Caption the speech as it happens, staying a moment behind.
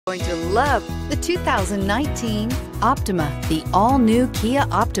Going to love the 2019 Optima. The all-new Kia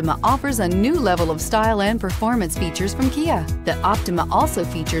Optima offers a new level of style and performance features from Kia. The Optima also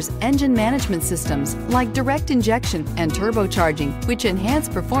features engine management systems like direct injection and turbocharging, which enhance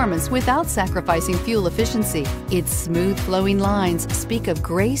performance without sacrificing fuel efficiency. Its smooth flowing lines speak of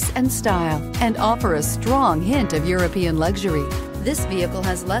grace and style and offer a strong hint of European luxury. This vehicle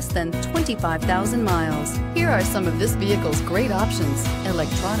has less than 25,000 miles. Here are some of this vehicle's great options: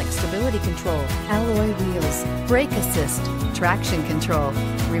 electronic stability control, alloy wheels, brake assist, traction control,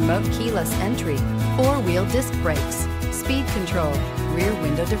 remote keyless entry, four-wheel disc brakes, speed control, rear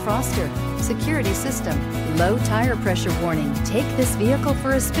window defroster, security system, low tire pressure warning. Take this vehicle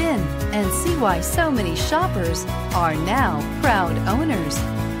for a spin and see why so many shoppers are now proud owners.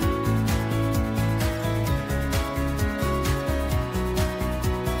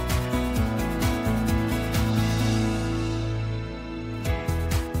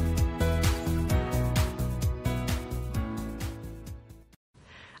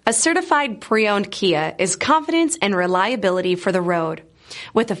 A certified pre-owned Kia is confidence and reliability for the road.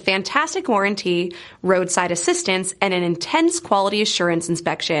 With a fantastic warranty, roadside assistance, and an intense quality assurance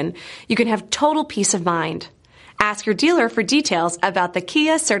inspection, you can have total peace of mind. Ask your dealer for details about the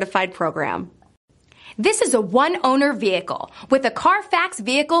Kia Certified program. This is a one-owner vehicle with a Carfax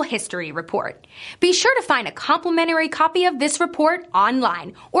Vehicle History Report. Be sure to find a complimentary copy of this report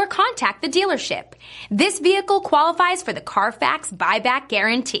online or contact the dealership. This vehicle qualifies for the Carfax Buyback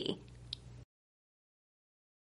Guarantee.